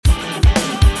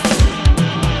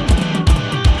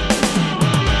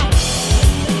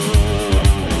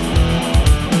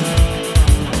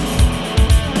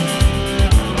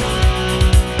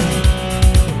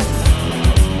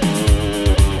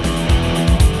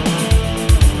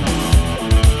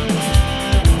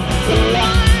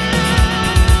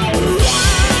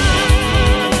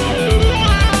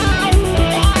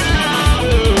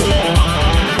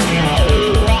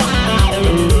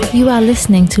are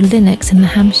listening to Linux in the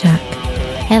Ham Shack.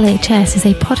 LHS is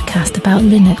a podcast about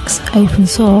Linux, open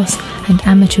source, and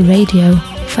amateur radio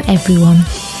for everyone.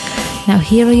 Now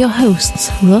here are your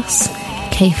hosts, Russ,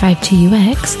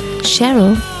 K52UX,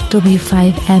 Cheryl,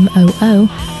 W5MOO,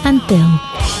 and Bill,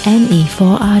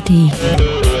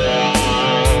 NE4RD.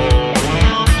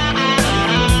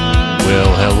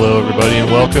 Well, hello everybody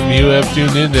and welcome. You have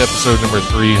tuned in to episode number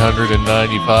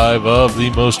 395 of the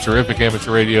most terrific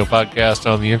amateur radio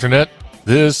podcast on the internet.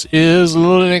 This is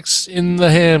Linux in the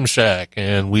Ham Shack,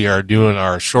 and we are doing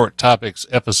our short topics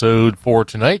episode for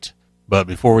tonight. But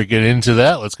before we get into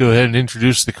that, let's go ahead and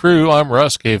introduce the crew. I'm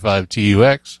Russ,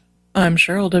 K5TUX. I'm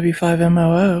Cheryl,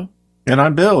 W5MOO. And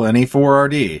I'm Bill,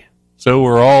 NE4RD. So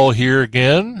we're all here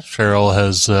again. Cheryl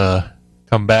has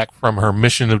come back from her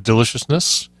mission of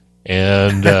deliciousness.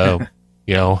 And,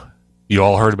 you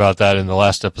all heard about that in the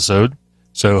last episode.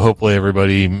 So hopefully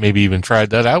everybody maybe even tried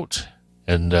that out.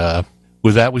 And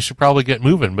with that, we should probably get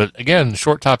moving. But again,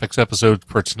 short topics episode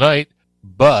for tonight.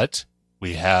 But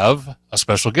we have a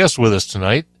special guest with us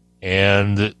tonight.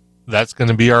 And that's going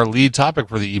to be our lead topic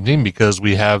for the evening because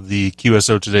we have the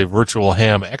QSO Today Virtual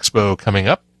Ham Expo coming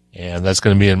up. And that's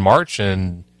going to be in March.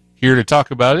 And here to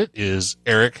talk about it is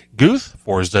Eric Guth,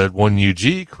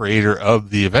 ForZed1UG, creator of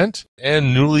the event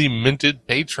and newly minted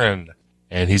patron.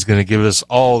 And he's going to give us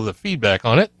all the feedback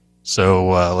on it.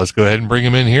 So let's go ahead and bring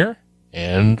him in here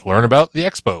and learn about the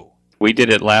expo. We did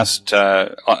it last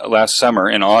summer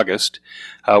in August,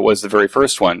 was the very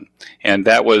first one. And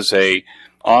that was a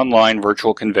online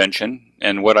virtual convention.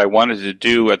 And what I wanted to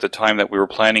do at the time that we were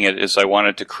planning it is I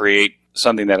wanted to create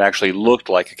something that actually looked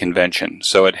like a convention.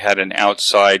 So it had an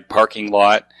outside parking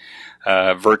lot,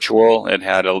 virtual. It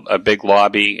had a big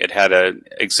lobby. It had an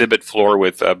exhibit floor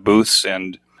with booths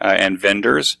and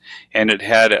vendors. And it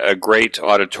had a great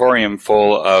auditorium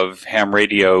full of ham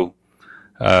radio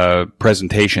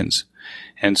presentations.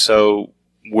 And so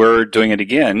we're doing it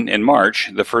again in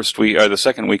March, the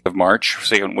second week of March,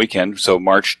 second weekend. So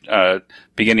March,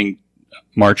 beginning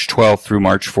March 12th through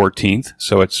March 14th.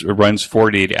 So it runs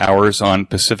 48 hours on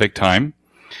Pacific time.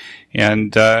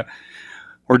 And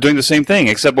we're doing the same thing,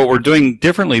 except what we're doing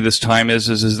differently this time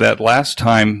is that last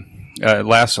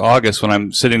August, when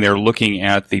I'm sitting there looking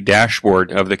at the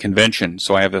dashboard of the convention,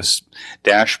 so I have this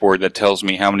dashboard that tells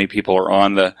me how many people are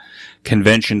on the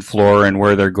convention floor and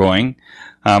where they're going.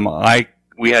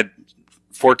 We had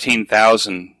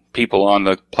 14,000 people on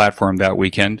the platform that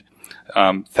weekend.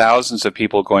 Thousands of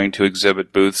people going to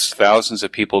exhibit booths, thousands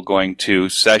of people going to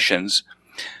sessions.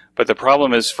 But the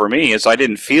problem is for me is I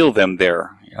didn't feel them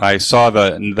there. I saw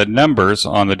the numbers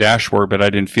on the dashboard, but I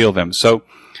didn't feel them. So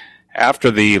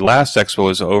after the last expo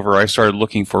was over, I started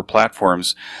looking for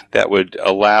platforms that would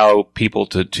allow people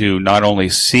to not only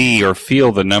see or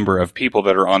feel the number of people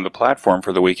that are on the platform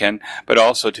for the weekend, but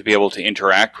also to be able to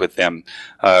interact with them,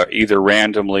 either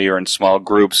randomly or in small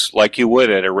groups like you would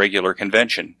at a regular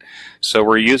convention. So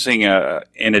we're using,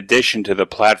 in addition to the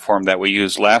platform that we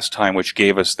used last time, which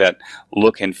gave us that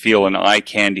look and feel and eye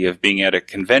candy of being at a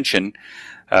convention,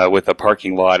 with a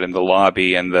parking lot and the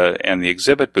lobby and the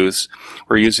exhibit booths,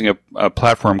 we're using a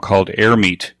platform called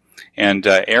AirMeet. And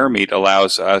AirMeet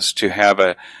allows us to have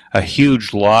a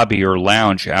huge lobby or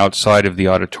lounge outside of the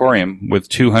auditorium with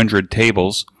 200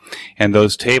 tables. And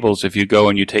those tables, if you go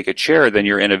and you take a chair, then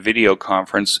you're in a video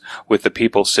conference with the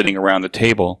people sitting around the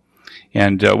table.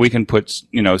 And we can put,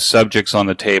 subjects on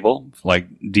the table, like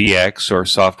DX or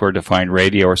software-defined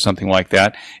radio or something like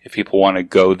that, if people want to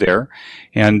go there.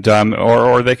 And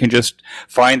or they can just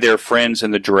find their friends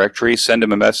in the directory, send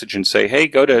them a message and say, hey,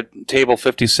 go to table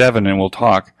 57 and we'll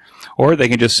talk. Or they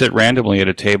can just sit randomly at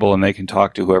a table and they can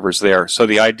talk to whoever's there. So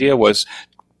the idea was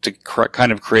to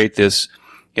kind of create this,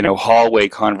 hallway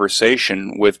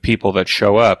conversation with people that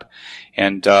show up.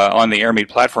 And on the AirMeet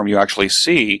platform, you actually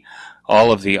see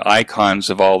all of the icons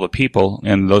of all the people,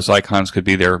 and those icons could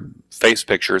be their face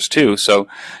pictures too. So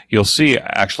you'll see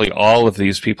actually all of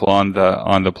these people on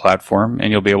the platform,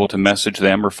 and you'll be able to message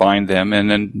them or find them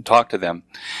and then talk to them.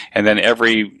 And then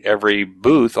every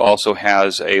booth also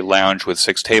has a lounge with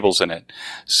 6 tables in it,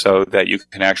 so that you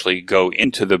can actually go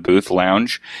into the booth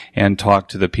lounge and talk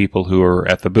to the people who are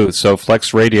at the booth. So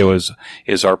Flex Radio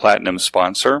is our platinum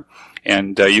sponsor.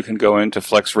 And you can go into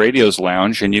Flex Radio's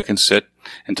lounge and you can sit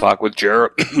and talk with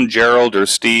Gerald or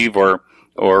Steve or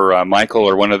Michael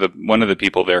or one of the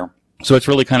people there. So it's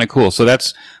really kind of cool. So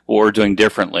that's what we're doing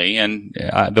differently. And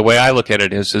the way I look at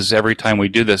it is every time we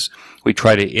do this, we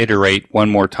try to iterate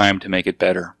one more time to make it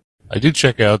better. I did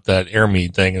check out that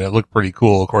AirMeet thing, and it looked pretty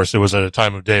cool. Of course, it was at a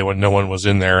time of day when no one was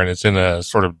in there, and it's in a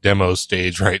sort of demo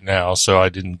stage right now, so I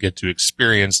didn't get to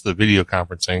experience the video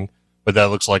conferencing. but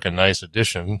that looks like a nice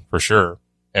addition for sure.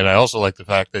 And I also like the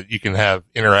fact that you can have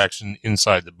interaction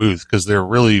inside the booth, because there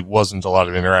really wasn't a lot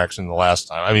of interaction the last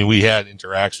time. I mean, we had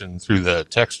interaction through the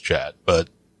text chat, but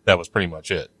that was pretty much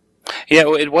it. Yeah,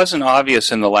 well, it wasn't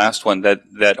obvious in the last one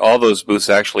that all those booths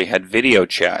actually had video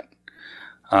chat.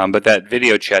 But that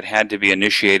video chat had to be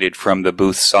initiated from the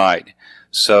booth side.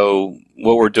 So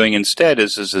what we're doing instead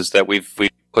is that we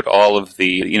put all of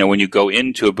the, when you go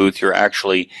into a booth, you're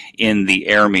actually in the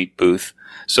AirMeet booth.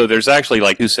 So there's actually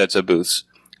like 2 sets of booths.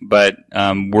 But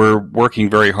we're working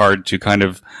very hard to kind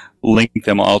of link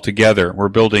them all together. We're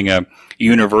building a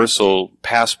universal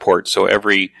passport, so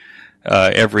every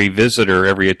visitor,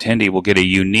 every attendee will get a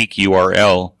unique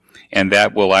URL, and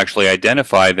that will actually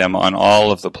identify them on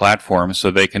all of the platforms, so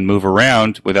they can move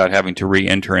around without having to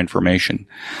re-enter information.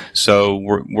 So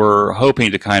we're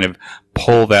hoping to kind of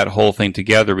pull that whole thing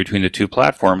together between the 2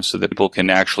 platforms, so that people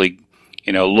can actually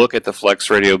look at the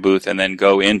Flex radio booth and then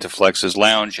go into Flex's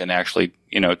lounge and actually,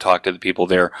 talk to the people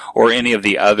there, or any of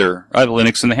the other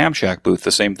Linux in the Ham Shack booth.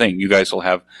 The same thing. You guys will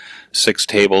have 6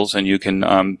 tables, and you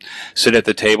can sit at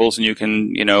the tables, and you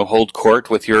can hold court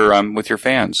with your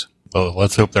fans. Well,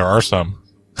 let's hope there are some.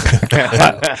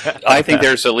 I think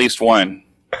there's at least one.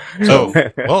 So,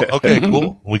 well, okay,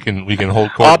 cool. We can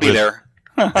hold court. I'll be there.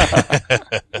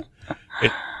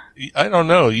 I don't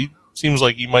know. Seems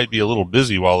like you might be a little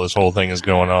busy while this whole thing is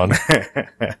going on.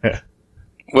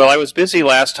 Well, I was busy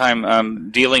last time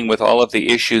dealing with all of the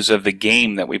issues of the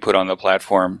game that we put on the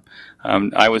platform.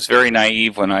 I was very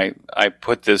naive when I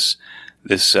put this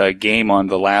game on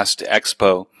the last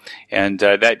expo, and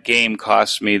that game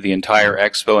cost me the entire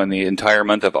expo and the entire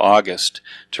month of August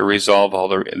to resolve all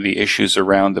the issues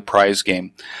around the prize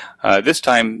game. This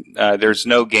time, there's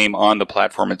no game on the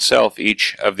platform itself.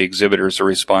 Each of the exhibitors are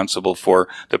responsible for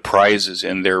the prizes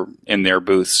in their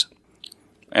booths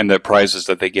and the prizes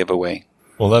that they give away.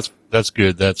 Well, that's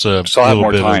good. That's a so I'll have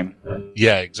more bit time.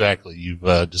 Yeah, exactly.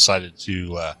 You've decided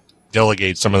to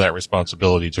delegate some of that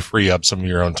responsibility to free up some of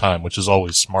your own time, which is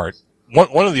always smart.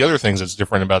 One of the other things that's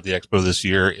different about the expo this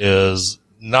year is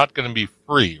not going to be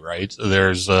free, right?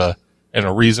 There's a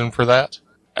reason for that.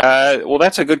 Well,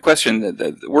 that's a good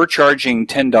question. We're charging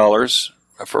 $10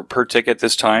 per ticket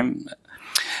this time.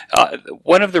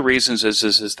 One of the reasons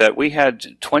is that we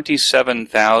had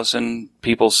 27,000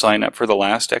 people sign up for the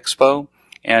last expo,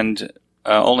 and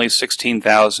only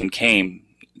 16,000 came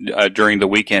during the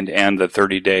weekend and the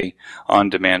 30-day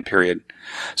on-demand period.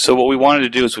 So what we wanted to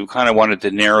do is we kind of wanted to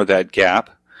narrow that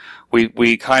gap.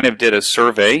 We kind of did a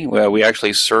survey. We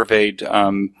actually surveyed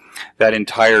that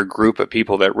entire group of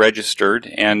people that registered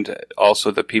and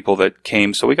also the people that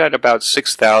came. So we got about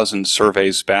 6,000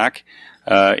 surveys back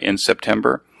in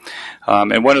September.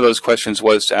 And one of those questions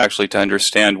was to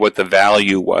understand what the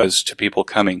value was to people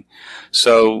coming.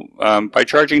 So by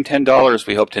charging $10,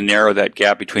 we hope to narrow that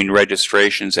gap between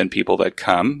registrations and people that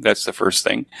come. That's the first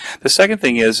thing. The second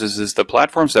thing is the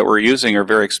platforms that we're using are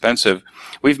very expensive.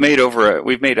 We've made over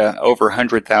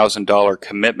 $100,000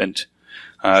 commitment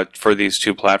for these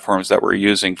 2 platforms that we're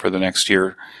using for the next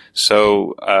year.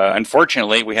 So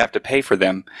unfortunately, we have to pay for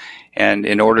them. And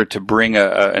in order to bring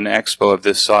an expo of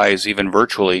this size, even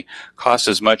virtually, costs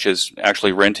as much as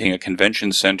actually renting a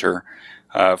convention center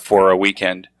for a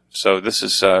weekend. So this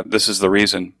is the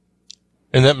reason.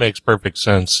 And that makes perfect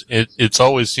sense. It's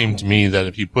always seemed to me that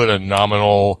if you put a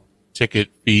nominal ticket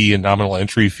fee and nominal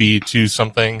entry fee to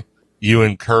something, you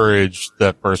encourage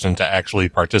that person to actually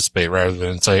participate rather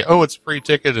than say, oh, it's a free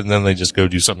ticket, and then they just go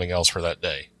do something else for that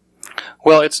day.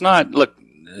 Well, it's not. Look,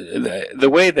 the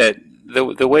way that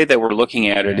we're looking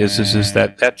at it is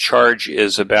that charge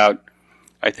is about,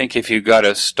 I think if you got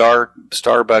a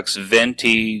Starbucks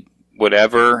venti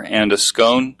whatever and a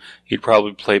scone, you'd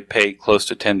probably pay close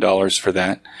to $10 for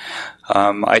that.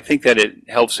 I think that it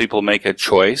helps people make a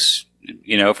choice.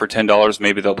 For $10,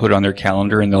 maybe they'll put it on their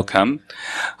calendar and they'll come.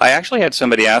 I actually had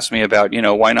somebody ask me about,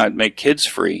 why not make kids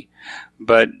free?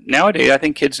 But nowadays, I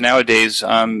think kids nowadays,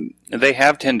 they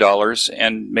have $10,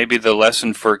 and maybe the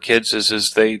lesson for kids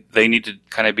is they need to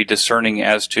kind of be discerning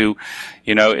as to,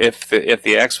 if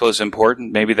the expo is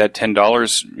important, maybe that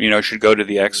 $10, should go to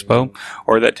the expo,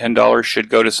 or that $10 should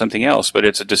go to something else. But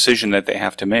it's a decision that they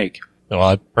have to make. Well,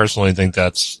 I personally think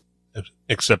that's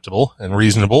acceptable and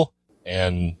reasonable,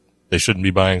 and they shouldn't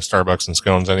be buying Starbucks and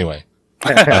scones anyway.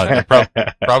 They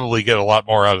probably get a lot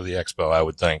more out of the expo, I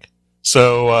would think.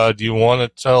 So, do you want to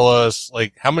tell us,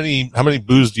 like, how many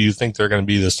booths do you think there are going to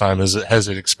be this time? Has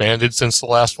it expanded since the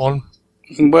last one?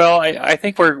 Well, I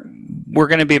think we're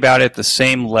going to be about at the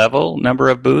same number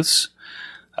of booths.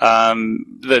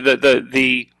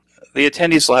 The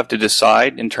attendees will have to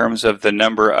decide in terms of the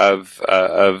number of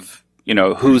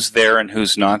who's there and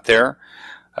who's not there.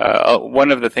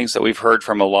 One of the things that we've heard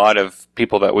from a lot of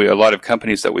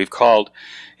companies that we've called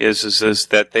is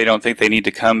that they don't think they need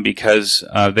to come because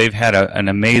they've had an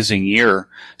amazing year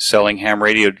selling ham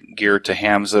radio gear to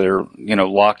hams that are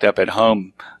locked up at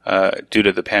home due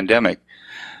to the pandemic.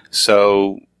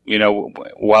 So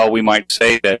while we might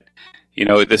say that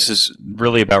this is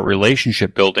really about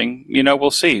relationship building,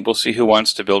 we'll see who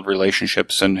wants to build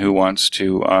relationships and who wants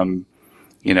to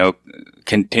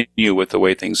continue with the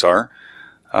way things are.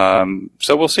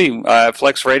 So we'll see.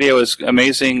 Flex Radio is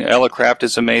amazing. Elecraft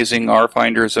is amazing.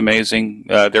 RFinder is amazing.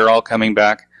 They're all coming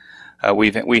back.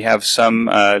 We have some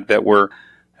that were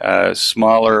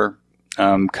smaller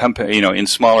in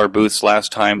smaller booths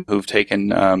last time who've taken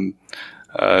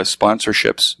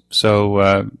sponsorships.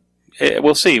 So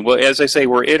we'll see. Well, as I say,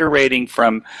 we're iterating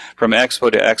from expo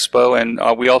to expo, and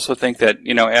we also think that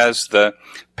as the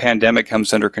pandemic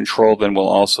comes under control, then we'll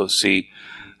also see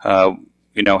how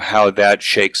that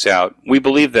shakes out. We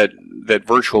believe that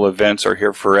virtual events are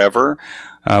here forever.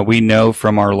 We know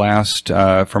from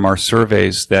our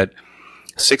surveys that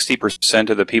 60%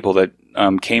 of the people that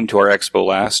came to our expo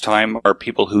last time are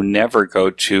people who never go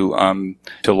to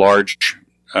large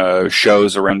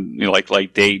shows around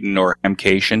like Dayton or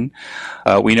Hamcation.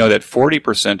 We know that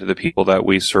 40% of the people that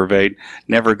we surveyed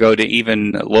never go to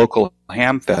even local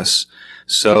hamfests.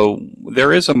 So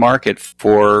there is a market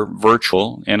for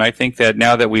virtual, and I think that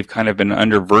now that we've kind of been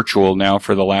under virtual now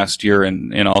for the last year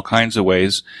in all kinds of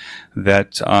ways,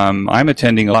 that I'm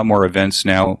attending a lot more events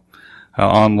now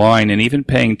online and even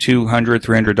paying $200,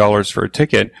 $300 for a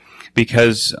ticket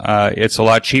because it's a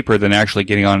lot cheaper than actually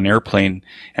getting on an airplane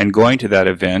and going to that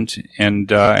event. And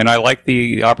I like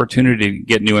the opportunity to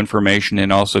get new information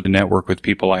and also to network with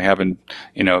people I haven't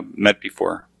met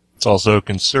before. It's also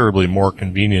considerably more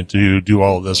convenient to do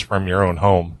all of this from your own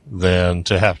home than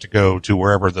to have to go to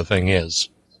wherever the thing is.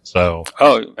 So.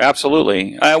 Oh,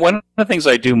 absolutely. One of the things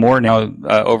I do more now and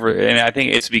I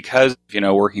think it's because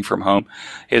working from home,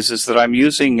 is that I'm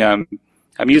using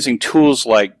tools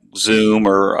like Zoom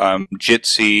or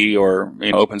Jitsi or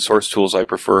open source tools I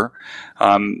prefer.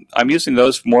 I'm using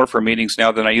those more for meetings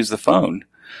now than I use the phone.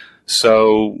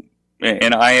 So.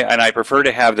 And I prefer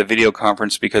to have the video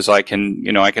conference because I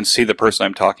can see the person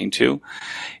I'm talking to.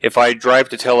 If I drive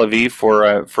to Tel Aviv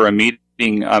for a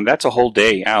meeting, that's a whole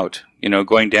day out.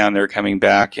 Going down there, coming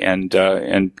back, and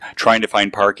trying to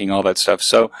find parking, all that stuff.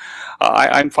 So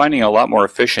I'm finding it a lot more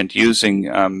efficient using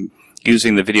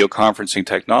the video conferencing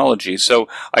technology. So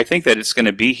I think that it's going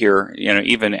to be here,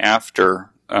 even after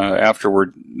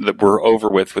we're over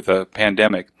with the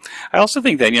pandemic. I also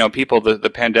think that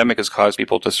the pandemic has caused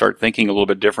people to start thinking a little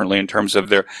bit differently in terms of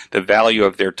the value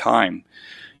of their time.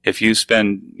 If you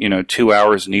spend 2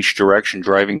 hours in each direction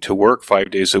driving to work 5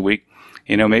 days a week,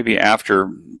 maybe after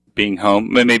being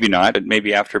home, maybe not, but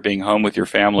maybe after being home with your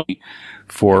family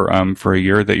for a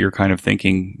year, that you're kind of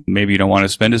thinking maybe you don't want to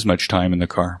spend as much time in the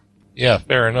car. Yeah,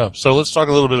 fair enough. So let's talk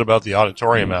a little bit about the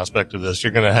auditorium aspect of this.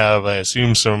 You're going to have, I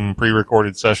assume, some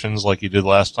pre-recorded sessions like you did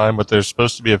last time, but there's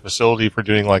supposed to be a facility for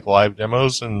doing like live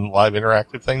demos and live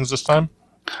interactive things this time?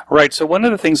 Right. So one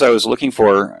of the things I was looking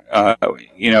for,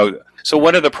 so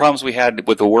one of the problems we had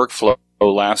with the workflow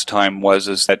last time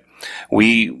is that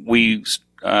we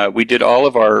did all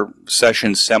of our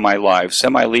sessions semi-live.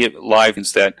 Semi-live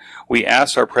means that we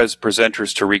asked our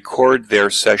presenters to record their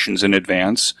sessions in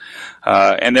advance,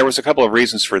 and there was a couple of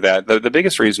reasons for that. The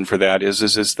biggest reason for that is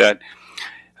that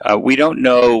we don't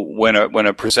know when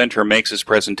a presenter makes his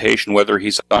presentation whether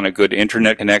he's on a good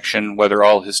internet connection, whether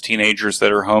all his teenagers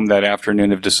that are home that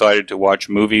afternoon have decided to watch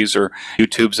movies or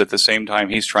YouTubes at the same time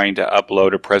he's trying to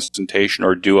upload a presentation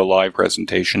or do a live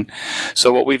presentation.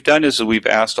 So what we've done is we've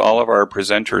asked all of our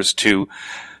presenters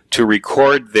to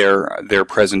record their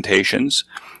presentations.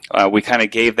 We kind of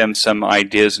gave them some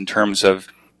ideas in terms of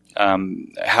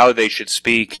how they should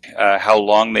speak, how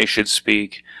long they should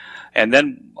speak. And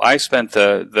then I spent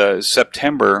the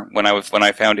September when I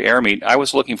found AirMeet, I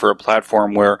was looking for a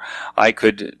platform where I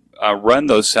could run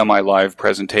those semi-live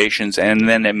presentations and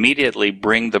then immediately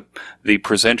bring the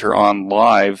presenter on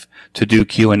live to do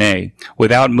Q&A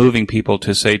without moving people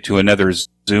to another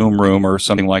Zoom room or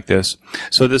something like this.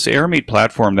 So this AirMeet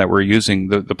platform that we're using,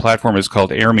 the platform is called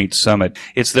AirMeet Summit.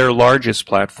 It's their largest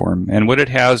platform. And what it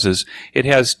has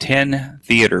 10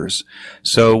 theaters.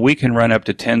 So we can run up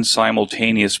to 10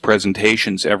 simultaneous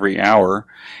presentations every hour.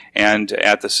 And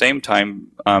at the same time,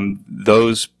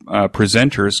 those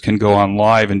presenters can go on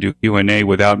live and do Q&A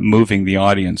without moving the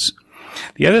audience.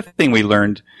 The other thing we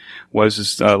learned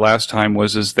last time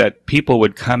was that people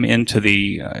would come into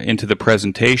the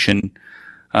presentation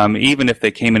even if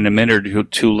they came in a minute or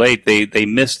too late, they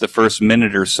missed the first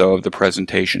minute or so of the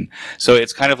presentation. So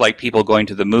it's kind of like people going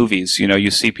to the movies.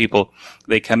 You see people,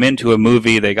 they come into a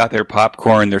movie, they got their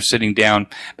popcorn, they're sitting down,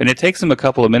 but it takes them a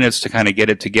couple of minutes to kind of get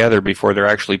it together before they're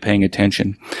actually paying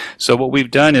attention. So what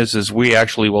we've done is we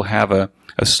actually will have a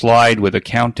slide with a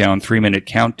countdown, 3-minute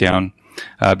countdown,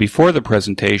 before the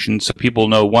presentation, so people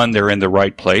know, one, they're in the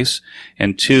right place,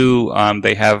 and two,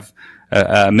 they have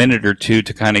a minute or two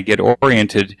to kind of get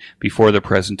oriented before the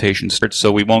presentation starts,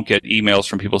 so we won't get emails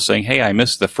from people saying, hey, I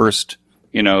missed the first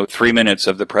 3 minutes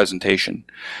of the presentation.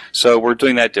 So we're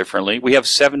doing that differently. We have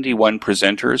 71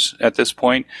 presenters at this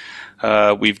point.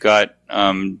 We've got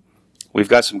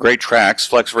some great tracks.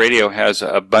 Flex Radio has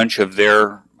a bunch of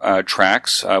their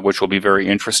tracks, which will be very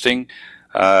interesting.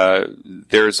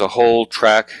 There's a whole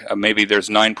track, maybe there's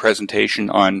 9 presentation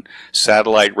on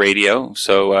satellite radio.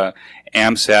 So,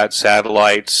 AMSAT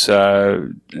satellites,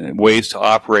 ways to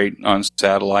operate on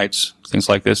satellites, things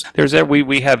like this.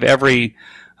 We have every,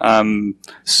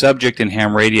 subject in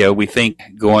ham radio, we think,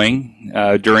 going,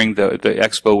 during the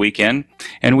expo weekend.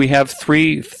 And we have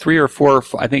three or four,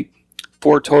 I think,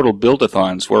 4 total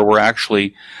build-a-thons where we're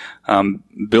actually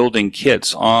building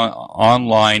kits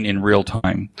online in real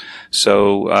time.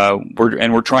 So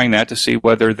we're trying that to see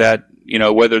whether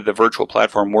the virtual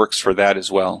platform works for that as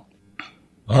well.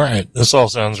 All right, this all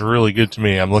sounds really good to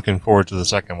me. I'm looking forward to the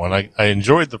second one. I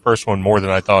enjoyed the first one more than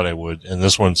I thought I would, and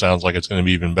this one sounds like it's going to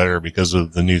be even better because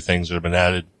of the new things that have been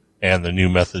added and the new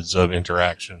methods of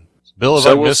interaction. Bill,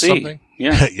 have I missed something?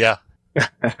 Yeah. Yeah.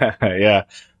 Yeah.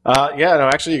 No,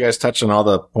 actually, you guys touched on all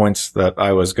the points that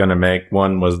I was going to make.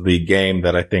 One was the game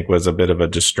that I think was a bit of a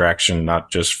distraction, not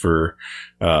just for,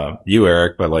 you,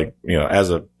 Eric, but as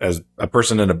a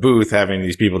person in a booth, having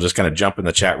these people just kind of jump in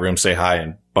the chat room, say hi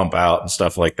and bump out and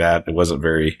stuff like that. It wasn't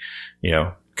very,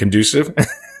 conducive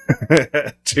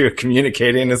to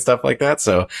communicating and stuff like that.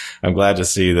 So I'm glad to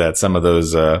see that some of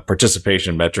those,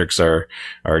 participation metrics are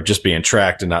just being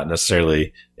tracked and not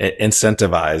necessarily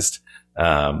incentivized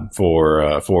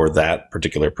for that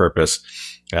particular purpose.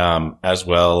 As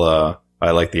well,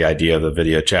 I like the idea of the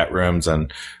video chat rooms,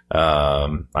 and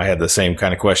I had the same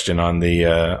kind of question on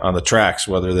the tracks,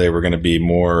 whether they were going to be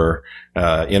more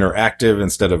interactive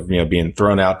instead of being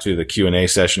thrown out to the Q&A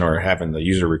session, or having the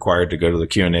user required to go to the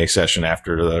Q&A session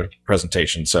after the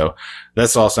presentation. So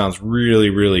this all sounds really,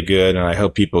 really good, and I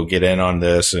hope people get in on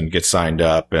this and get signed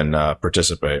up and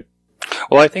participate.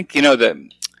 Well, I think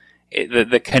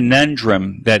the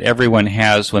conundrum that everyone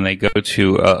has when they go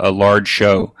to a large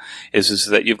show is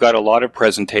that you've got a lot of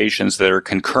presentations that are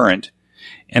concurrent,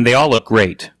 and they all look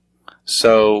great.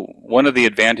 So one of the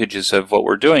advantages of what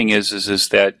we're doing is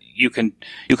that you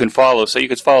can follow. So you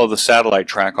could follow the satellite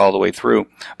track all the way through,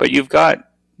 but you've got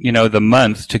the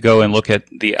month to go and look at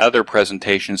the other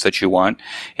presentations that you want.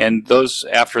 And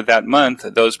after that month,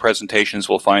 those presentations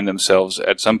will find themselves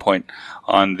at some point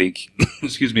on the, the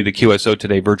QSO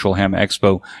Today Virtual Ham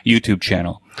Expo YouTube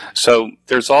channel. So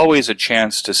there's always a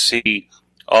chance to see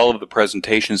all of the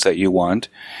presentations that you want.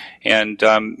 And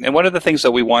one of the things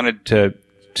that we wanted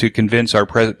to convince our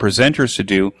presenters to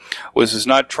do was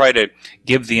not try to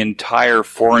give the entire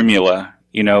formula,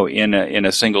 in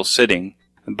a single sitting,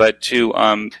 but to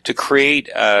create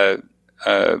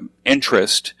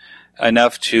interest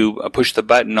enough to push the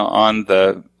button on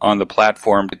the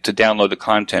platform to download the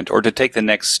content, or to take the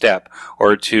next step,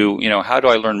 or to how do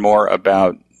I learn more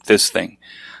about this thing.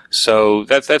 So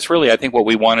that's really, I think, what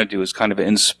we want to do is kind of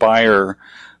inspire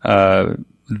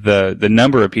the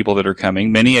number of people that are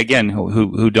coming. Many, again,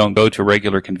 who don't go to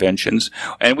regular conventions,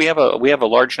 and we have a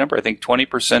large number. I think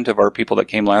 20% of our people that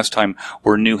came last time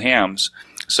were new hams.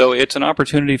 So it's an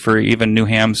opportunity for even new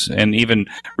hams and even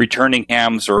returning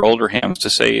hams or older hams to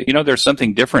say, there's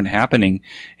something different happening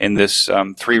in this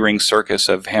 3-ring circus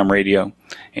of ham radio,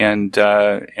 and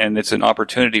it's an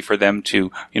opportunity for them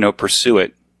to pursue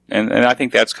it. And I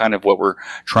think that's kind of what we're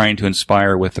trying to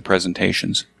inspire with the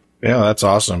presentations. Yeah, that's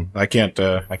awesome. I can't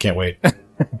wait.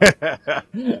 I've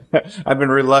been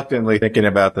reluctantly thinking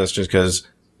about this just because,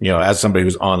 as somebody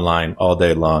who's online all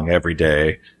day long, every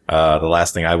day, the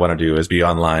last thing I want to do is be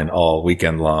online all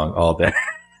weekend long, all day.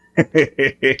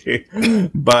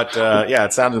 But,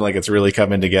 it sounded like it's really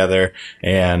coming together,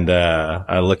 and,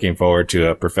 I'm looking forward to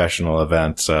a professional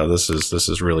event. So this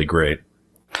is really great.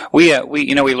 We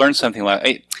learned something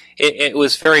it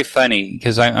was very funny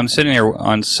because I'm sitting there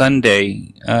on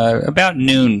Sunday, about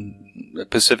noon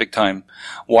Pacific time,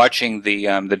 watching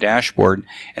the dashboard,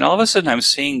 and all of a sudden I'm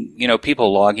seeing,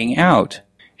 people logging out.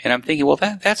 And I'm thinking, well,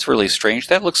 that's really strange.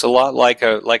 That looks a lot like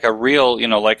a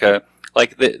real, like a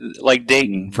like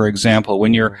Dayton, for example,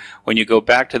 when you go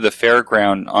back to the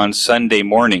fairground on Sunday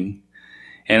morning,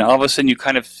 and all of a sudden you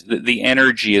kind of the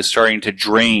energy is starting to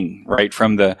drain right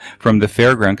from the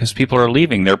fairground because people are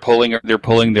leaving. They're pulling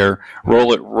their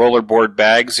rollerboard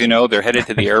bags. They're headed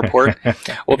to the airport.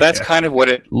 Well, that's kind of what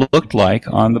it looked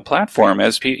like on the platform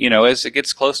as it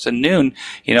gets close to noon.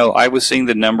 I was seeing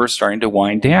the numbers starting to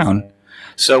wind down.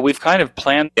 So we've kind of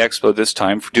planned the expo this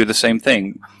time to do the same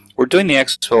thing. We're doing the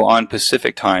expo on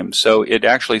Pacific time, so it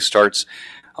actually starts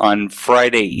on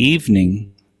Friday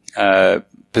evening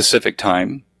Pacific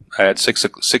time at 6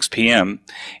 p.m.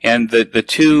 And the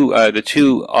two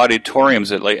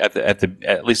auditoriums at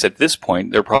least at this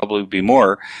point, there probably be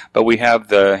more, but we have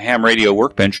the Ham Radio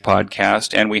Workbench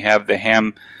podcast and we have the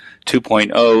Ham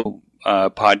 2.0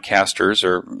 podcasters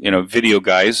or video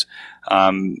guys.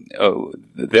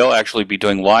 They'll actually be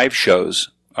doing live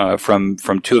shows from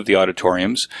two of the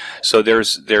auditoriums. So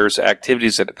there's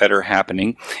activities that are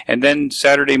happening. And then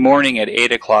Saturday morning at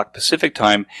 8 o'clock Pacific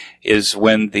time is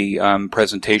when the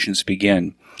presentations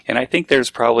begin. And I think there's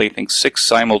probably 6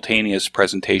 simultaneous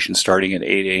presentations starting at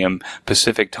 8 a.m.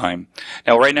 Pacific time.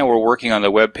 Now, right now we're working on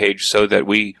the webpage so that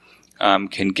we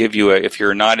can give you if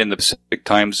you're not in the Pacific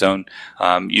time zone,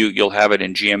 you'll have it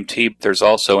in GMT. There's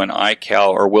also an iCal,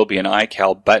 or will be an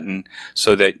iCal button,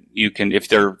 so that you can, if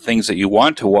there are things that you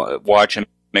want to watch and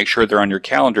make sure they're on your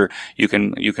calendar, you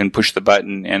can push the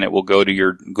button and it will go to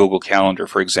your Google Calendar,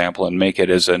 for example, and make it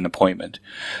as an appointment.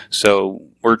 So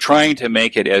we're trying to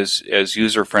make it as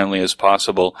user friendly as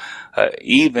possible,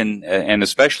 even and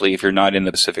especially if you're not in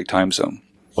the Pacific time zone.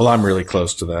 Well, I'm really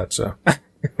close to that, so.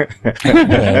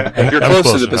 You're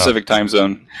close to the Pacific time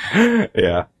zone.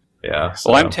 Yeah. So.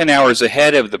 Well, I'm 10 hours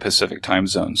ahead of the Pacific time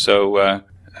zone, so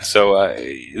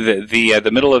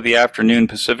the middle of the afternoon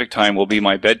Pacific time will be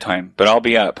my bedtime, but I'll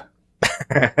be up.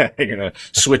 You're gonna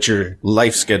switch your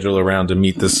life schedule around to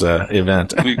meet this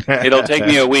event. It'll take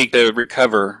me a week to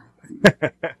recover.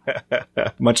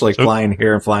 Much like flying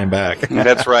here and flying back.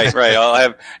 That's right. I'll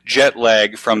have jet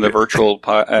lag from the virtual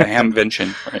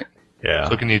hamvention. Right. Yeah.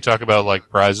 So can you talk about like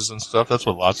prizes and stuff? That's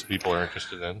what lots of people are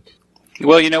interested in.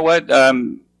 Well, you know what?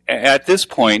 At this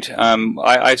point,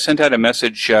 I sent out a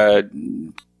message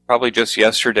probably just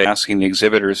yesterday asking the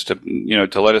exhibitors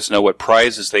to let us know what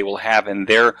prizes they will have in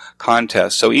their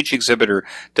contest. So each exhibitor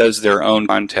does their own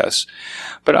contest.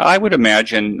 But I would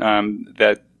imagine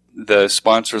that the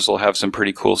sponsors will have some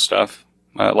pretty cool stuff,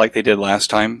 like they did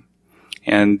last time.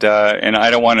 And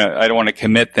I don't want to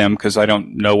commit them because I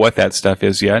don't know what that stuff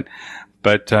is yet.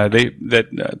 But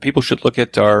people should look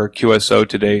at our QSO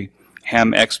Today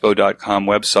hamexpo.com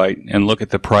website and look at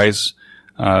the prize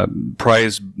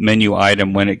menu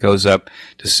item when it goes up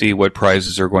to see what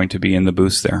prizes are going to be in the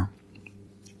booths there.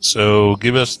 So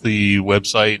give us the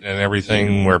website and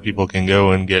everything where people can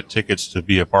go and get tickets to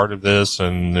be a part of this,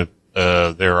 and if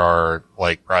there are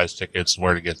like prize tickets,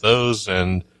 where to get those,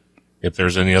 and if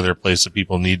there's any other place that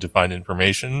people need to find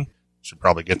information, should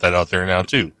probably get that out there now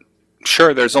too.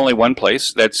 Sure, there's only one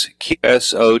place. That's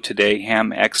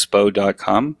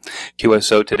QSOTodayHamExpo.com.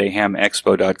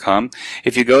 QSOTodayHamExpo.com.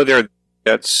 If you go there,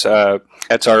 that's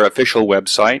our official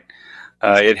website.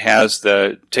 It has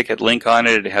the ticket link on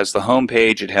it. It has the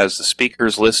homepage. It has the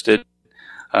speakers listed.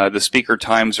 The speaker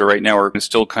times are right now I'm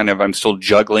still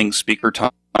juggling speaker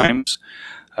times.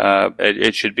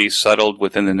 It should be settled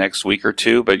within the next week or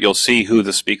two, but you'll see who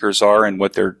the speakers are and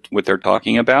what they're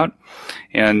talking about,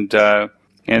 and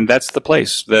that's the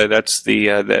place. That's the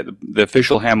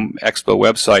official Ham Expo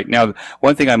website. Now,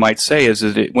 one thing I might say is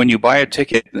that when you buy a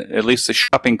ticket, at least the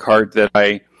shopping cart that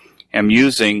I am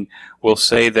using will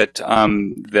say that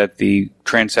that the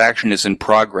transaction is in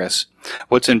progress.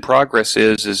 What's in progress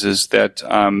is that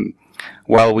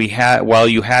while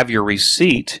you have your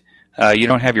receipt, you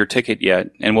don't have your ticket yet.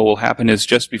 And what will happen is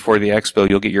just before the expo,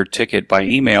 you'll get your ticket by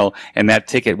email, and that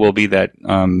ticket will be that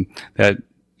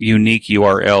unique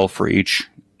URL for each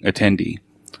attendee.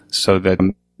 So that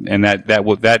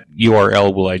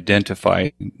URL will identify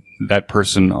that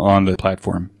person on the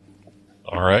platform.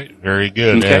 All right, very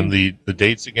good. Okay. And the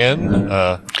dates again?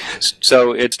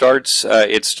 So it starts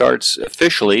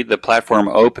officially, the platform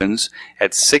opens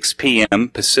at 6 p.m.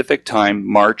 Pacific time,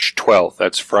 March 12th.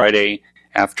 That's Friday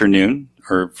afternoon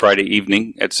or Friday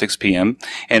evening at 6 p.m.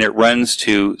 and it runs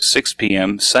to 6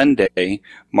 p.m. Sunday,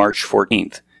 March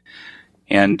 14th.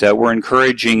 And we're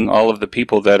encouraging all of the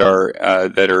people that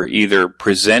are either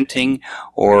presenting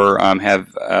or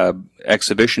have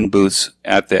exhibition booths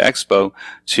at the expo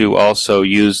to also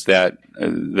use that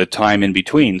the time in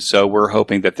between. So we're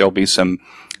hoping that there'll be some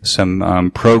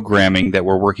programming that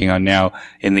we're working on now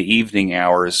in the evening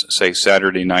hours, say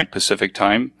Saturday night Pacific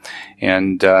time,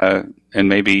 and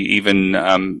maybe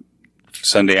even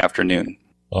Sunday afternoon.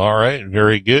 All right,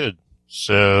 very good.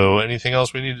 So, anything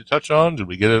else we need to touch on? Did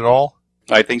we get it all?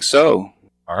 I think so.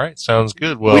 All right, sounds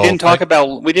good. Well, we didn't talk about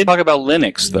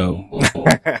Linux though.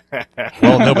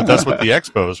 Well, no, but that's what the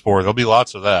expo is for. There'll be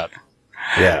lots of that.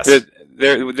 Yes.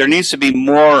 There needs to be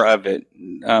more of it.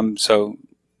 So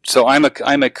I'm a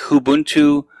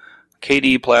Kubuntu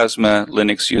KDE Plasma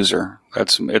Linux user.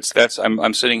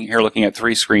 I'm sitting here looking at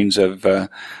 3 screens of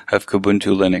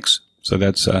Kubuntu Linux. So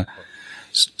that's at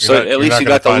least you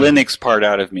got the Linux part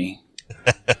out of me.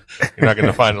 You're not going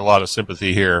to find a lot of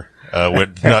sympathy here.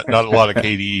 With not a lot of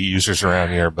KDE users around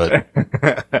here, but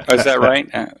oh, is that right?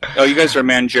 You guys are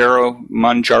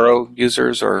Manjaro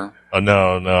users, or? Oh,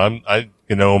 no, I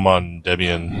GNOME on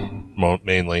Debian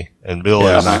mainly, and Bill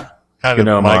is kind of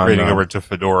GNOME migrating on, over to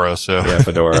Fedora. So yeah,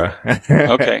 Fedora.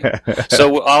 Okay,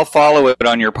 so I'll follow it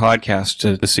on your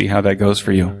podcast to see how that goes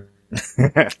for you.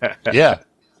 Yeah,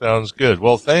 sounds good.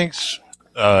 Well, thanks,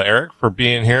 Eric, for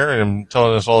being here and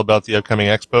telling us all about the upcoming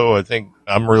expo. I think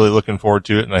I'm really looking forward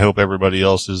to it, and I hope everybody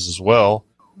else is as well.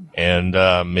 And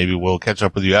maybe we'll catch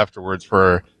up with you afterwards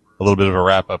for a little bit of a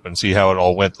wrap up and see how it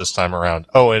all went this time around.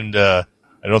 Oh, and I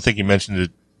don't think you mentioned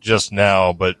it just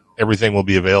now, but everything will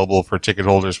be available for ticket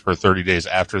holders for 30 days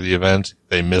after the event.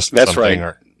 They missed That's something.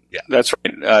 Right. That's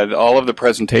right. All of the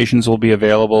presentations will be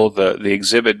available. The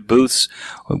exhibit booths,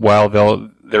 while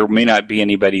there may not be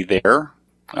anybody there,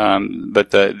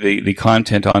 but the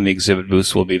content on the exhibit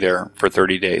booths will be there for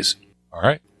 30 days. All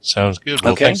right. Sounds good.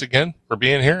 Well, Thanks again for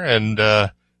being here, and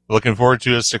looking forward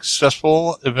to a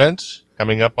successful event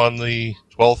coming up on the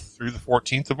 12th through the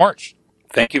 14th of March.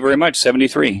 Thank you very much.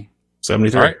 73. All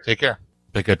right. Take care.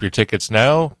 Pick up your tickets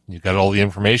now. You've got all the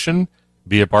information.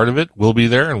 Be a part of it. We'll be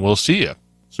there, and we'll see you.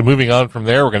 So moving on from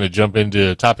there, we're going to jump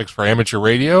into topics for amateur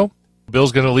radio.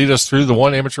 Bill's going to lead us through the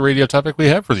one amateur radio topic we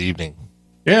have for the evening.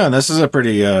 Yeah, this is a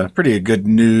pretty good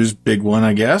news, big one,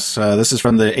 I guess. This is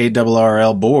from the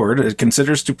ARRL board. It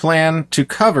considers to plan to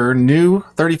cover new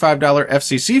 $35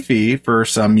 FCC fee for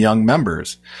some young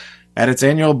members. At its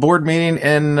annual board meeting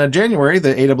in January,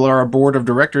 the ARRL board of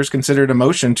directors considered a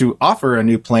motion to offer a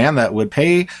new plan that would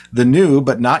pay the new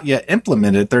but not yet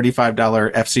implemented $35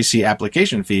 FCC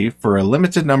application fee for a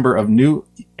limited number of new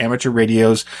amateur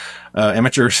radios,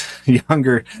 amateurs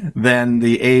younger than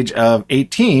the age of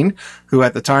 18, who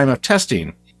at the time of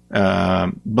testing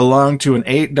belonged to an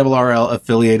ARRL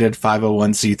affiliated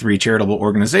 501c3 charitable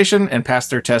organization and passed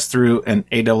their test through an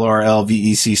ARRL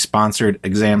VEC sponsored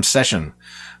exam session.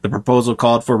 The proposal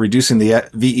called for reducing the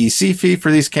VEC fee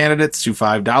for these candidates to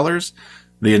 $5.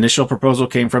 The initial proposal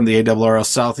came from the ARRL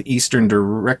Southeastern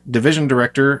Division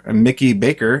Director, Mickey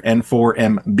Baker,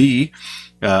 N4MB.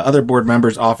 Other board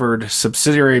members offered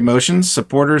subsidiary motions.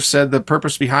 Supporters said the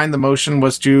purpose behind the motion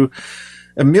was to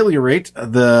ameliorate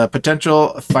the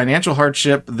potential financial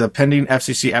hardship the pending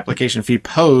FCC application fee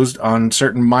posed on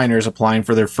certain minors applying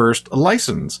for their first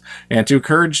license, and to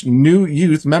encourage new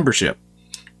youth membership.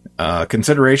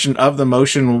 Consideration of the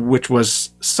motion, which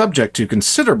was subject to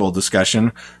considerable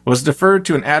discussion, was deferred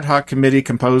to an ad hoc committee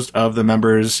composed of the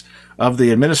members of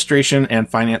the Administration and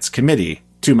Finance Committee,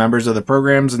 2 members of the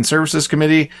Programs and Services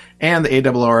Committee, and the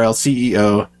ARRL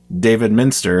CEO, David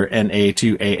Minster,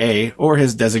 NA2AA, or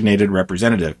his designated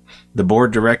representative. The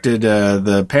board directed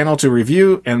the panel to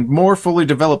review and more fully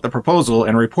develop the proposal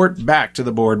and report back to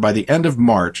the board by the end of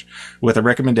March with a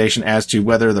recommendation as to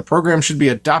whether the program should be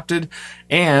adopted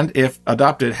and, if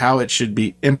adopted, how it should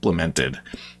be implemented.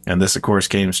 And this, of course,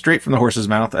 came straight from the horse's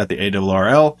mouth at the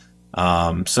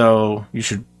ARRL. So you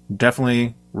should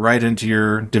definitely write into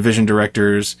your division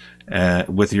directors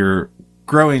with your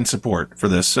growing support for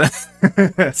this.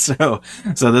 So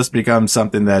this becomes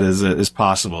something that is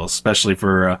possible, especially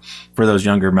for those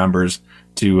younger members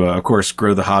to, of course,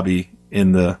 grow the hobby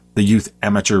in the youth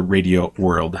amateur radio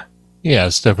world. Yeah,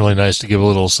 it's definitely nice to give a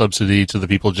little subsidy to the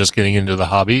people just getting into the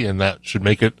hobby, and that should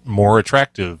make it more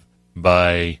attractive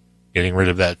by getting rid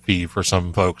of that fee for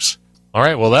some folks. All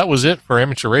right, well, that was it for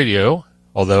amateur radio,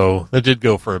 although that did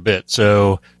go for a bit.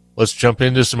 So let's jump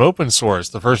into some open source.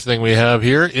 The first thing we have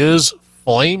here is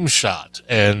FlameShot,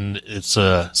 and it's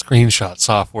a screenshot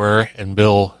software, and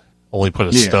Bill only put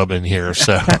a stub in here,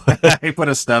 so he put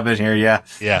a stub in here. Yeah.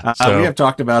 So we have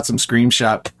talked about some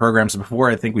screenshot programs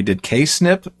before. I think we did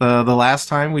KSnip the last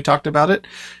time we talked about it,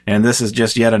 and this is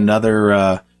just yet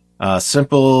another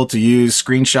simple to use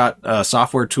screenshot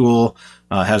software tool.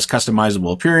 Has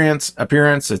customizable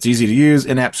appearance. It's easy to use.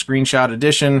 In-app screenshot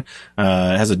edition.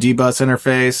 Has a dbus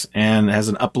interface and has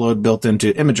an upload built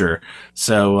into Imager.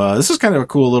 So, this is kind of a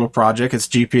cool little project. It's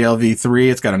GPL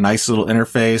v3. It's got a nice little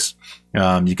interface.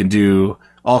 You can do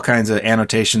all kinds of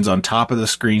annotations on top of the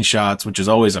screenshots, which is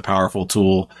always a powerful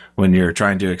tool when you're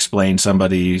trying to explain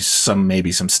somebody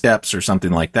maybe some steps or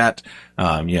something like that.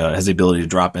 It has the ability to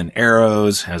drop in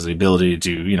arrows, has the ability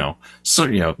to,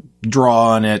 draw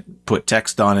on it, put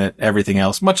text on it, everything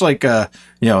else, much like,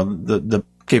 the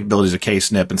capabilities of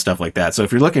Ksnip and stuff like that. So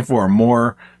if you're looking for a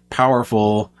more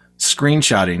powerful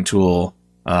screenshotting tool,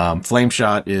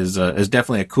 Flameshot is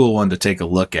definitely a cool one to take a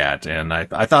look at. And I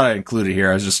thought I'd include it here.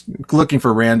 I was just looking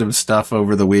for random stuff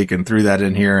over the week and threw that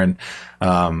in here. And,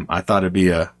 I thought it'd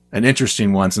be an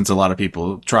interesting one since a lot of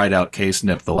people tried out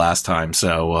Ksnip the last time.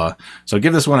 So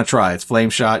give this one a try. It's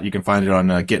Flameshot. You can find it on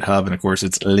GitHub. And of course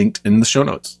it's linked in the show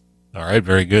notes. All right.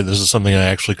 Very good. This is something I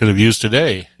actually could have used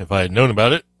today if I had known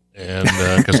about it. And,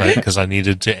 cause I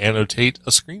needed to annotate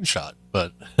a screenshot,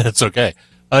 but it's okay.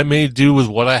 I made do with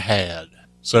what I had.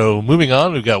 So moving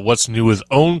on, we've got what's new with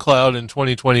OwnCloud in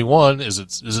 2021. Is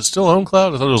it still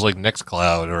OwnCloud? I thought it was like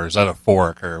Nextcloud, or is that a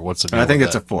fork, or what's the deal? I think with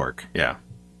it's that? a fork. Yeah.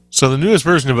 So the newest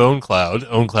version of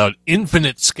OwnCloud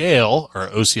Infinite Scale, or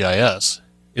OCIS,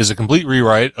 is a complete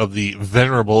rewrite of the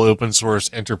venerable open source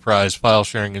enterprise file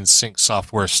sharing and sync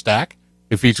software stack.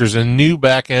 It features a new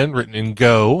backend written in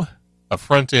Go, a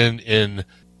front end in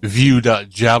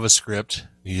Vue.JavaScript.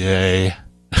 Yay.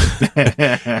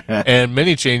 And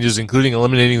many changes, including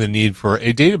eliminating the need for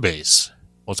a database.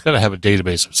 Well, it's got to have a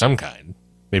database of some kind,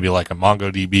 maybe like a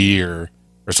MongoDB or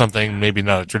something. Maybe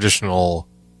not a traditional,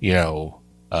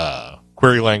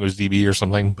 query language DB or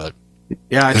something. But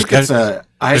yeah, I think there's got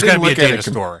to be a data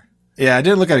store. Yeah, I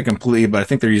didn't look at it completely, but I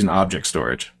think they're using object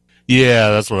storage. Yeah,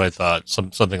 that's what I thought.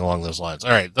 Something along those lines.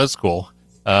 All right, that's cool.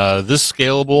 This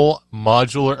scalable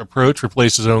modular approach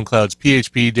replaces OwnCloud's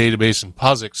PHP database and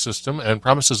POSIX system and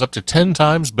promises up to 10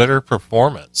 times better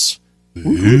performance.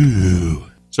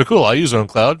 Ooh. So cool. I use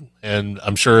OwnCloud, and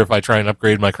I'm sure if I try and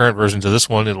upgrade my current version to this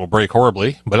one, it'll break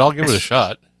horribly, but I'll give it a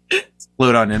shot.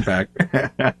 Load on impact.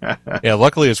 Yeah,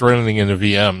 luckily it's running in a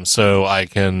VM, so I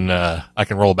can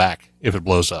roll back if it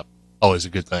blows up. Always a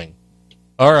good thing.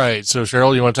 All right, so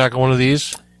Cheryl, you want to tackle one of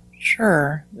these?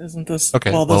 Sure. Isn't this...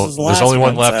 Okay, this is the last there's only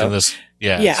one left so. in this.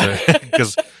 Yeah. Yeah.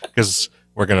 Because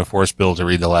we're going to force Bill to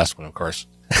read the last one, of course.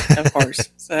 Of course.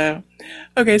 So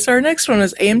our next one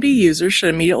is AMD users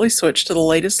should immediately switch to the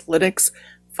latest Linux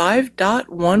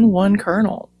 5.11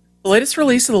 kernel. The latest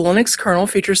release of the Linux kernel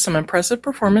features some impressive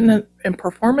performance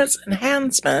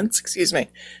enhancements,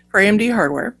 for AMD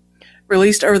hardware.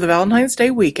 Released over the Valentine's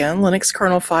Day weekend, Linux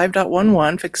kernel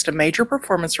 5.11 fixed a major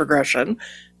performance regression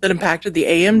that impacted the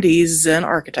AMD Zen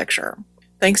architecture.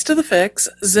 Thanks to the fix,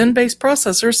 Zen-based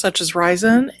processors such as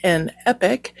Ryzen and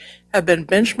EPYC have been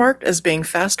benchmarked as being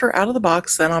faster out of the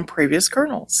box than on previous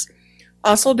kernels.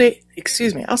 Also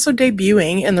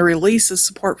debuting in the release is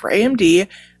support for AMD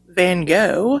Van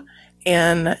Gogh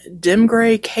and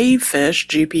Dimgray Cavefish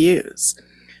GPUs.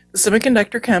 The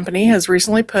semiconductor company has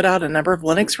recently put out a number of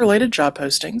Linux-related job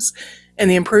postings, and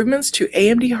the improvements to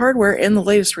AMD hardware in the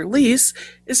latest release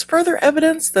is further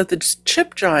evidence that the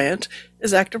chip giant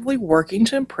is actively working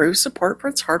to improve support for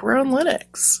its hardware on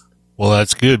Linux. Well,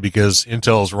 that's good because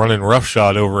Intel's running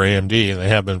roughshod over AMD, and they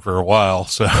have been for a while.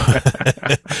 So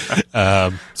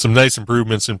some nice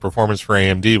improvements in performance for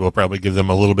AMD will probably give them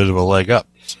a little bit of a leg up.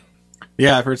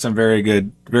 Yeah, I've heard some very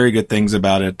good things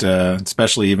about it,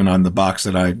 especially even on the box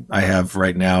that I have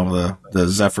right now, the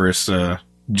Zephyrus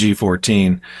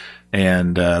G14.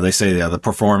 And they say the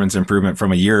performance improvement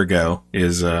from a year ago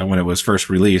is when it was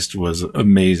first released is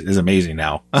amazing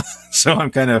now. So I'm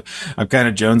kind of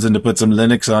jonesing to put some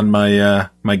Linux on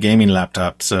my gaming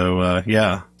laptop. So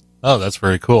yeah. Oh, that's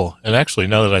very cool. And actually,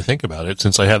 now that I think about it,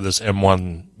 since I have this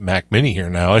M1 Mac Mini here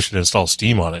now, I should install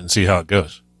Steam on it and see how it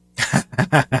goes.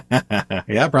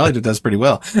 Yeah, probably it does pretty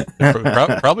well.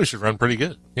 Probably should run pretty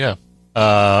good. Yeah.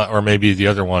 Or maybe the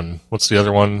other one. What's the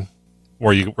other one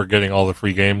where you were getting all the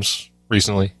free games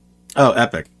recently? Oh,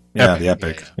 Epic. Yeah, the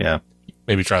Epic. Yeah.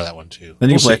 Maybe try that one too. Then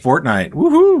you can play Fortnite.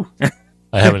 Woohoo!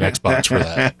 I have an Xbox for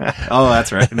that. Oh,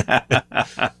 that's right.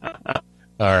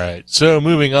 All right. So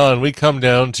moving on, we come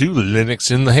down to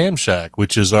Linux in the Ham Shack,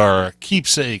 which is our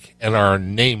keepsake and our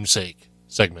namesake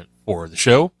segment for the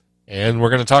show. And we're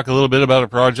going to talk a little bit about a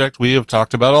project we have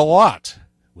talked about a lot,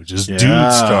 which is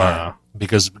DudeStar.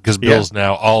 Because Bill's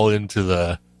now all into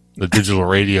the digital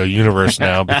radio universe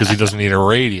now because he doesn't need a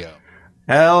radio.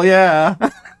 Hell yeah.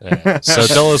 So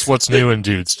tell us what's new in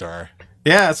DudeStar.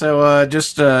 Yeah, so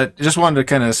just wanted to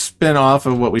kind of spin off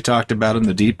of what we talked about in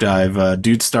the deep dive,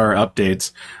 Dude Star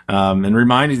updates, and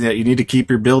remind you that you need to keep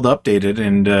your build updated.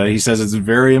 And he says it's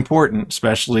very important,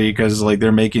 especially because like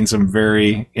they're making some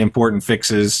very important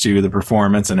fixes to the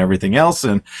performance and everything else.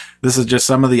 And this is just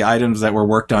some of the items that were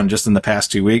worked on just in the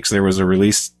past 2 weeks. There was a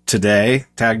release today,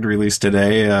 tagged release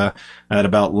today, at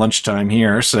about lunchtime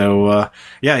here. So,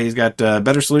 yeah, he's got a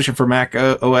better solution for Mac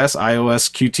OS,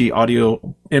 iOS QT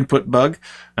audio input bug.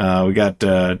 We got,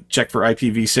 check for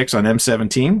IPv6 on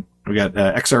M17. We got,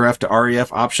 XRF to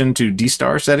REF option to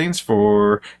D-Star settings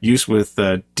for use with,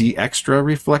 D-Extra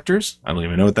reflectors. I don't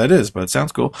even know what that is, but it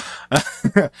sounds cool.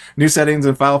 New settings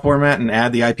in file format and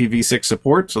add the IPv6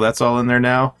 support. So that's all in there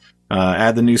now.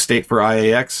 Add the new state for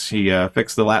IAX. He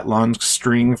fixed the lat long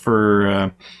string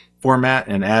for format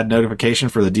and add notification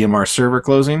for the DMR server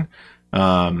closing.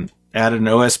 Added an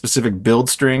OS specific build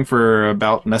string for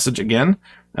about message again.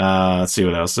 Let's see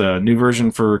what else. New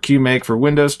version for QMake for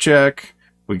Windows check.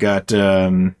 We got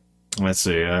let's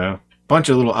see, a bunch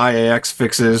of little IAX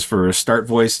fixes for start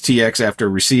voice TX after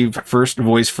receive first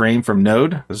voice frame from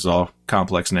node. This is all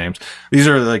complex names. These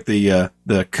are like the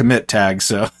commit tags,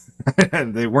 so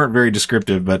they weren't very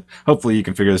descriptive, but hopefully you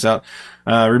can figure this out.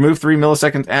 Remove 3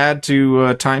 millisecond add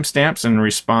to timestamps and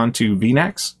respond to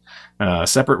VNAX.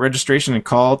 Separate registration and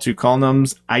call to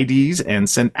columns IDs and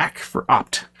send ACK for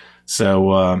opt.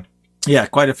 So, yeah,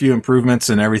 quite a few improvements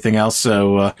and everything else.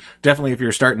 So, definitely if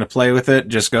you're starting to play with it,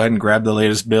 just go ahead and grab the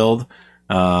latest build.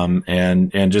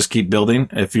 And just keep building.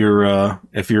 If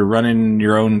you're running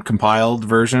your own compiled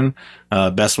version,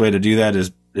 best way to do that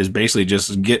is basically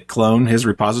just git clone his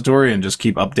repository and just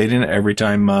keep updating it every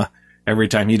time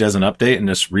he does an update and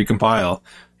just recompile.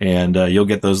 And, you'll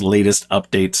get those latest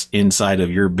updates inside of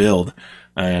your build.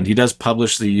 And he does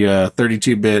publish the,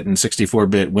 32-bit and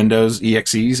 64-bit Windows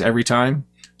EXEs every time.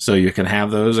 So you can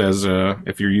have those as,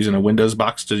 if you're using a Windows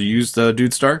box to use the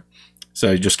Dude Star.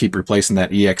 So you just keep replacing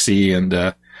that EXE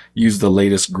and use the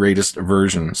latest, greatest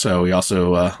version. So we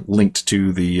also linked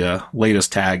to the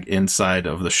latest tag inside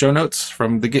of the show notes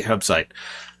from the GitHub site.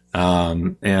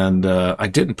 And I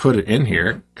didn't put it in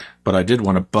here, but I did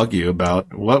want to bug you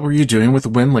about what were you doing with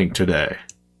WinLink today?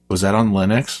 Was that on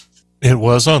Linux? It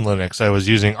was on Linux. I was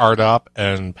using RDOP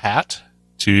and PAT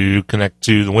to connect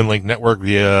to the WinLink network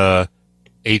via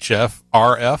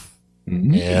HF,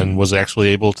 and was actually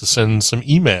able to send some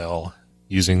email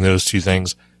using those two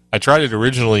things. I tried it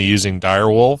originally using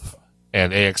Direwolf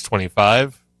and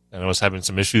AX25, and I was having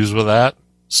some issues with that.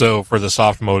 So for the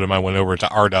soft modem, I went over to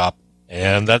RDOP,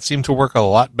 and that seemed to work a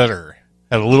lot better.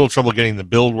 Had a little trouble getting the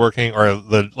build working, or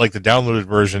the downloaded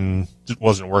version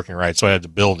wasn't working right, so I had to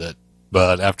build it.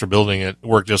 But after building it, it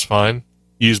worked just fine.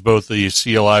 Used both the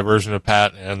CLI version of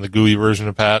PAT and the GUI version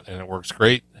of PAT, and it works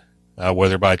great,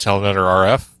 whether by Telnet or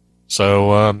RF.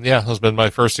 So, yeah, that's been my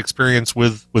first experience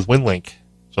with WinLink.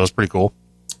 So it's pretty cool.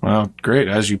 Well, great.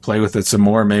 As you play with it some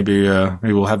more, maybe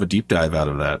we'll have a deep dive out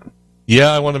of that.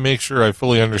 Yeah, I want to make sure I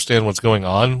fully understand what's going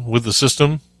on with the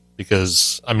system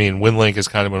because, I mean, WinLink is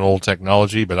kind of an old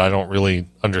technology, but I don't really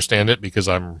understand it because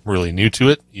I'm really new to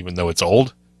it, even though it's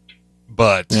old.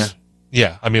 But,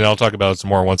 yeah, I mean, I'll talk about it some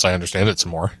more once I understand it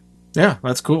some more. Yeah,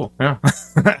 that's cool. Yeah.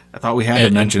 I thought we had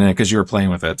to mention it because you were playing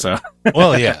with it. So.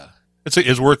 Well, yeah.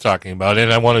 It's worth talking about,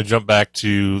 and I want to jump back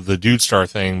to the Dude Star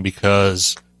thing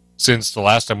because since the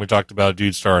last time we talked about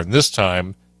Dude Star and this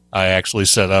time, I actually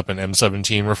set up an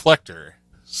M17 reflector.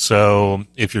 So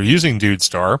if you're using Dude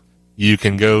Star, you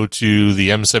can go to the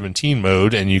M17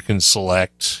 mode and you can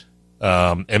select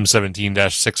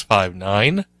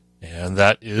M17-659, and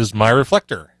that is my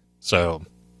reflector. So,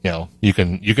 you know, you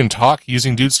can talk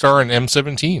using Dude Star and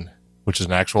M17, which is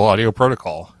an actual audio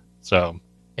protocol. So.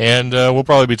 And we'll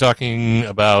probably be talking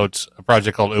about a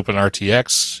project called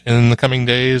OpenRTX in the coming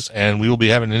days, and we will be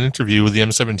having an interview with the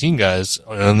M17 guys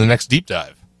on the next deep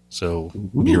dive. So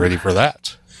be ready for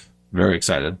that. Very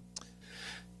excited.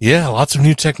 Yeah, lots of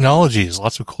new technologies,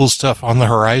 lots of cool stuff on the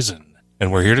horizon,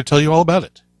 and we're here to tell you all about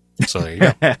it. So there you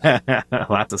go.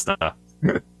 Lots of stuff.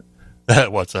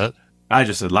 What's that? I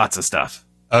just said lots of stuff.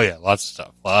 Oh, yeah, lots of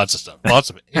stuff. Lots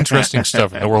of interesting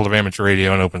stuff in the world of amateur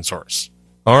radio and open source.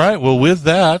 All right, well, with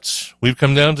that, we've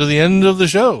come down to the end of the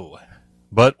show.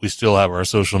 But we still have our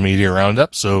social media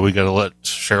roundup, so we got to let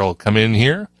Cheryl come in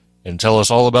here and tell us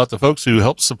all about the folks who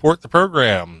help support the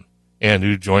program and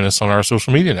who join us on our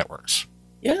social media networks.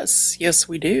 Yes,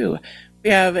 we do.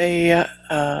 We have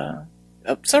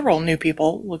several new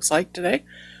people, looks like, today.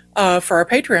 For our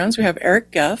Patreons, we have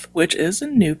Eric Guth, which is a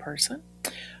new person,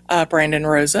 Brandon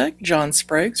Rozek, John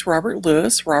Spriggs, Robert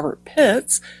Lewis, Robert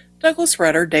Pitts, Douglas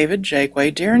Rutter, David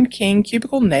Jakeway, Darren King,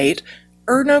 Cubicle Nate,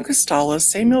 Erno Costalas,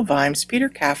 Samuel Vimes, Peter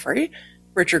Caffrey,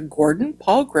 Richard Gordon,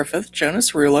 Paul Griffith,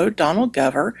 Jonas Rulo, Donald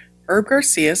Gover, Herb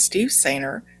Garcia, Steve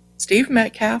Sainer, Steve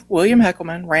Metcalf, William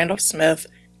Heckelman, Randolph Smith,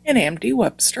 and Amd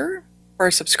Webster. For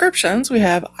our subscriptions, we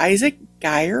have Isaac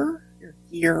Geyer,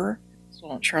 still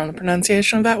not sure on the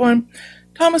pronunciation of that one,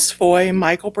 Thomas Foy,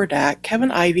 Michael Burdack, Kevin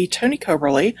Ivey, Tony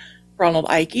Coberly, Ronald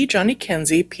Ike, Johnny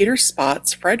Kinsey, Peter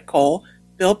Spots, Fred Cole,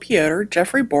 Bill Piotr,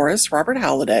 Jeffrey Boris, Robert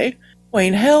Halliday,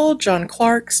 Wayne Hill, John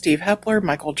Clark, Steve Hepler,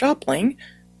 Michael Jopling,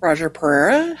 Roger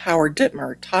Pereira, Howard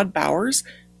Dittmer, Todd Bowers,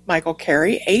 Michael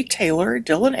Carey, A. Taylor,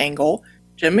 Dylan Engel,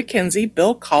 Jim McKenzie,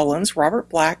 Bill Collins, Robert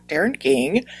Black, Darren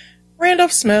King,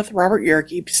 Randolph Smith, Robert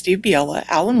Yerke, Steve Biella,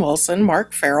 Alan Wilson,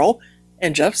 Mark Farrell,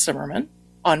 and Jeff Zimmerman.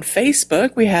 On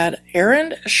Facebook, we had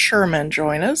Aaron Sherman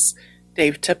join us,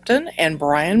 Dave Tipton, and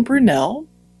Brian Brunel.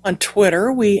 On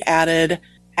Twitter, we added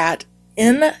at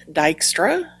N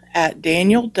Dykstra, at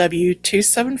Daniel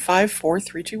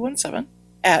W27543217,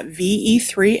 at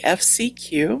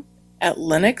VE3FCQ, at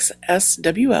Linux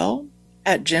SWL,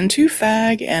 at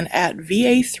Gen2Fag, and at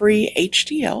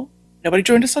VA3HDL. Nobody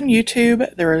joined us on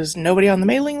YouTube. There is nobody on the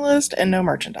mailing list and no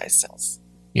merchandise sales.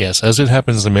 Yes, as it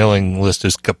happens, the mailing list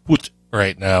is kaput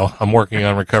right now. I'm working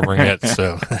on recovering it,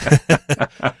 so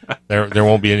there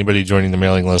won't be anybody joining the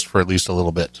mailing list for at least a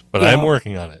little bit. But I'm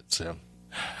working on it, so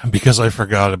because I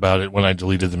forgot about it when I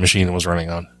deleted the machine it was running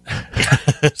on.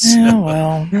 So, yeah,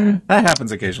 well, that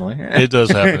happens occasionally. It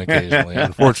does happen occasionally,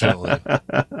 unfortunately.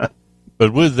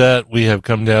 But with that, we have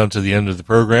come down to the end of the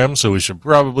program, so we should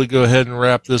probably go ahead and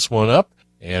wrap this one up.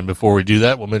 And before we do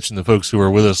that, we'll mention the folks who are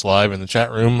with us live in the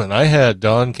chat room. And I had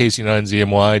Don,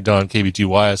 KC9ZMY, Don,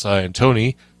 KB2YSI, and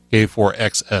Tony,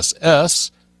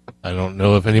 K4XSS. I don't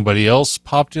know if anybody else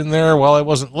popped in there while I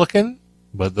wasn't looking,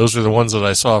 but those are the ones that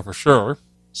I saw for sure.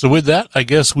 So with that, I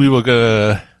guess we're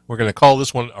gonna call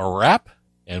this one a wrap,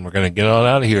 and we're gonna get on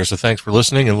out of here. So thanks for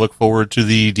listening, and look forward to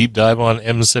the deep dive on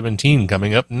M17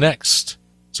 coming up next.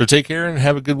 So take care and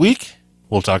have a good week.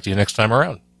 We'll talk to you next time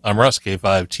around. I'm Russ,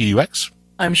 K5TUX.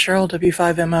 I'm Cheryl,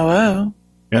 W5MOO.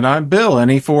 And I'm Bill,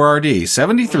 NE4RD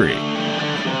 73.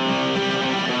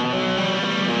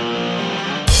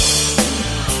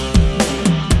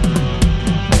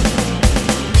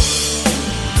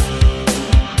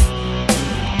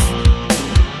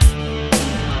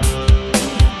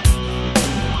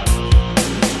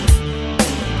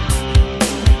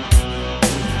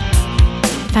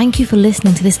 Thank you for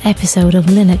listening to this episode of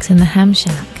Linux in the Ham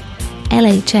Shack.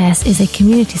 LHS is a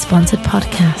community-sponsored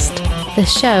podcast. The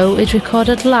show is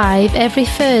recorded live every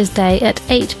Thursday at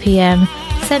 8 p.m.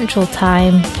 Central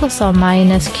Time,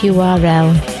 ±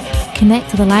 QRL. Connect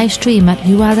to the live stream at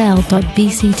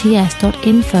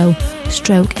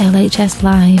url.bcts.info/LHS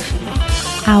Live.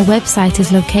 Our website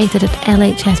is located at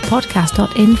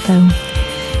lhspodcast.info.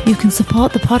 You can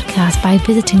support the podcast by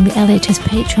visiting the LHS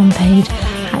Patreon page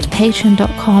at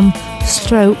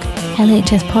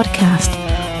patreon.com/LHS Podcast,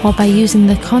 or by using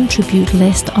the contribute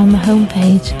list on the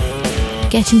homepage.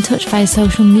 Get in touch via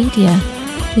social media.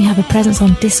 We have a presence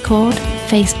on Discord,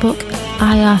 Facebook,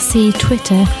 IRC,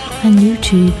 Twitter, and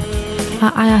YouTube.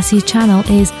 Our IRC channel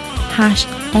is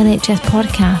 #LHS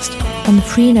Podcast on the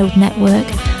Freenode network,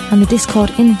 and the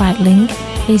Discord invite link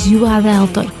is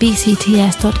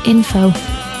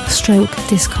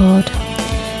url.bcts.info/Discord.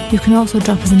 You can also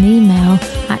drop us an email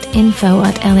at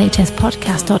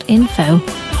info@lhspodcast.info,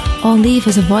 or leave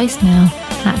us a voicemail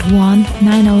at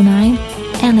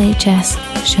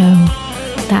 1-909-LHS-SHOW.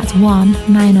 That's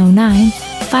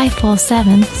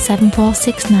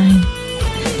 1-909-547-7469.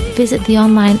 Visit the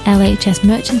online LHS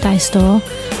merchandise store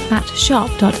at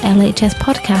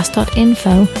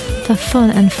shop.lhspodcast.info for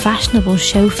fun and fashionable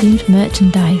show-themed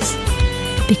merchandise.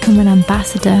 Become an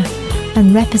ambassador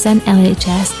and represent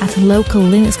LHS at a local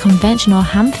Linux convention or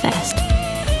Hamfest.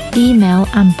 Email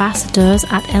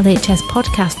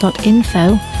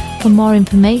ambassadors@lhspodcast.info for more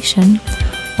information,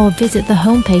 or visit the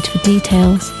homepage for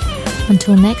details.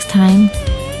 Until next time,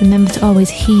 remember to always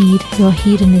heed your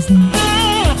hedonism.